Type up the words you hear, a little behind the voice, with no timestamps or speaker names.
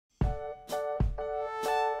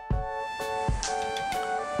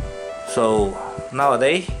So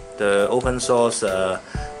nowadays, the open source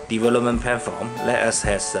development platform let us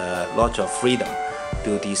has a lot of freedom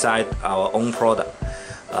to decide our own product.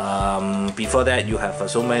 Before that, you have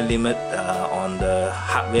so many limits on the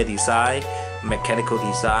hardware design, mechanical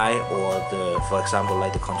design, or for example,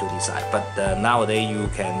 like the control design. But nowadays, you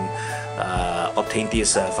can obtain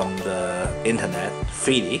this from the internet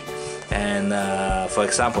freely. And for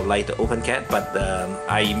example, like the OpenCAD, but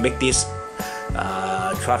I make this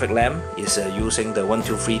traffic lamp is using the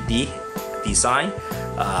 123D design,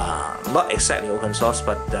 not exactly open source,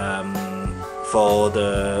 but for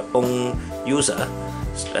the own user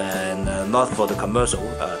and not for the commercial.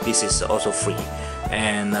 This is also free.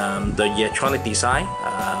 And the electronic design,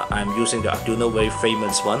 I'm using the Arduino, very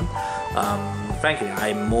famous one. Frankly,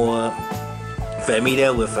 I'm more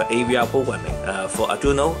familiar with AVR programming. For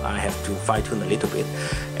Arduino, I have to fine-tune a little bit.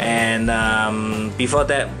 And before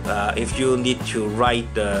that, if you need to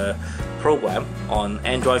write the program on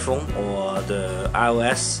Android phone or the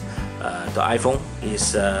iOS, the iPhone,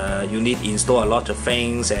 is you need to install a lot of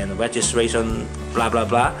things and registration, blah blah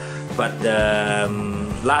blah. But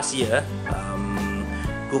last year,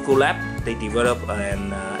 Google Lab, they developed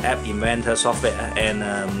an app inventor software, and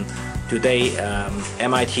today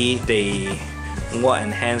MIT, they more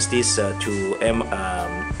enhance this to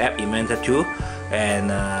App Inventor 2,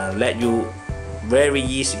 and let you very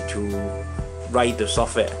easy to write the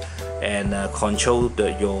software and control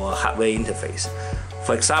your hardware interface.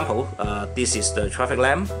 For example, this is the traffic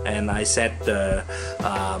lamp, and I said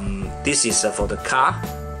this is for the car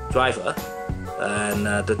driver, and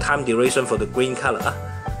the time duration for the green color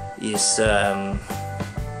is 20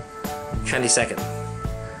 seconds.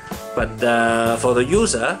 But for the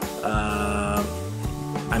user,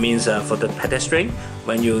 I mean for the pedestrian,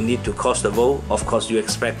 when you need to cross the road, of course you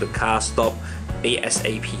expect the car stop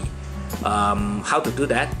ASAP. How to do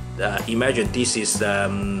that? Imagine this is the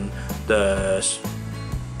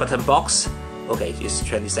button box. Okay, it's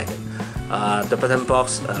 20 seconds. The button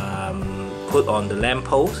box put on the lamp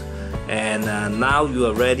post, and now you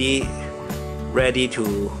are ready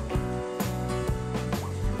to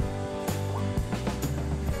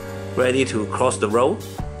cross the road.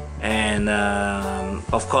 And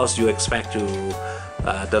of course you expect to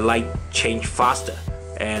the light change faster,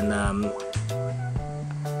 and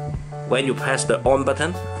when you press the on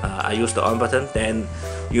button, I use the on button, then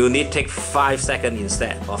you need to take 5 seconds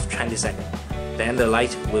instead of 20 seconds. Then the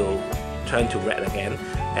light will turn to red again,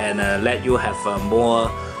 and let you have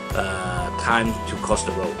more time to cross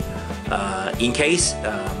the road. In case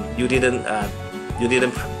you didn't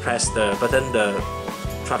press the button, the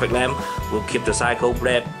traffic lamp will keep the cycle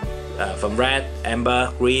red, from red,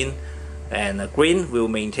 amber, green, and green will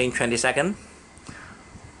maintain 20 seconds,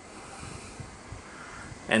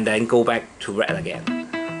 and then go back to red again.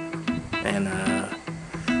 And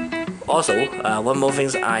also, one more thing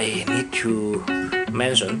I need to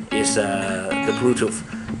mention is the Bluetooth.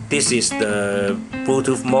 This is the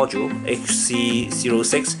Bluetooth module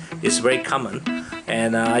HC06. It's very common,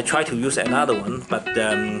 and I try to use another one, but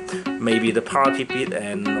maybe the parity bit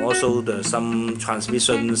and also some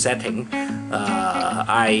transmission setting.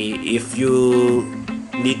 If you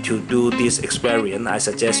need to do this experiment, I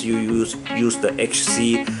suggest you use the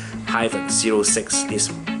HC-06 this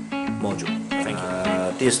module. Thank you.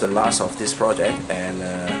 This is the last of this project, and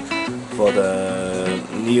for the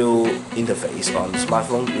new interface on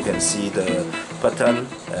smartphone, you can see the button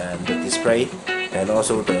and the display, and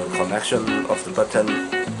also the connection of the button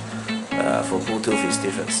for Bluetooth is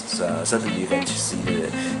different. Suddenly you can see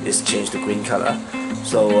it's changed the green color.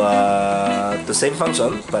 So the same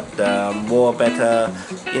function, but more better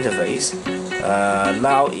interface.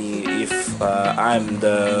 Now if I'm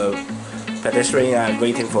the pedestrian, I'm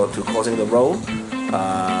waiting to crossing the road,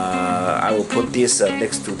 I will put this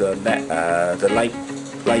next to the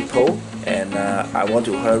light pole, and I want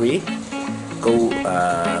to hurry go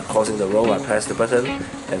crossing the road. I press the button,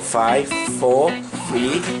 and 5, 4,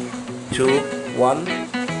 3, 2, 1.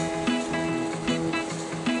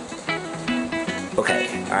 Okay,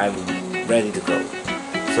 I'm ready to go.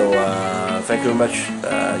 So thank you very much.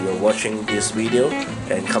 You're watching this video,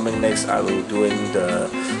 and coming next I will doing the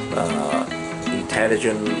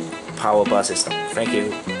intelligent power bar system. Thank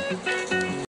you.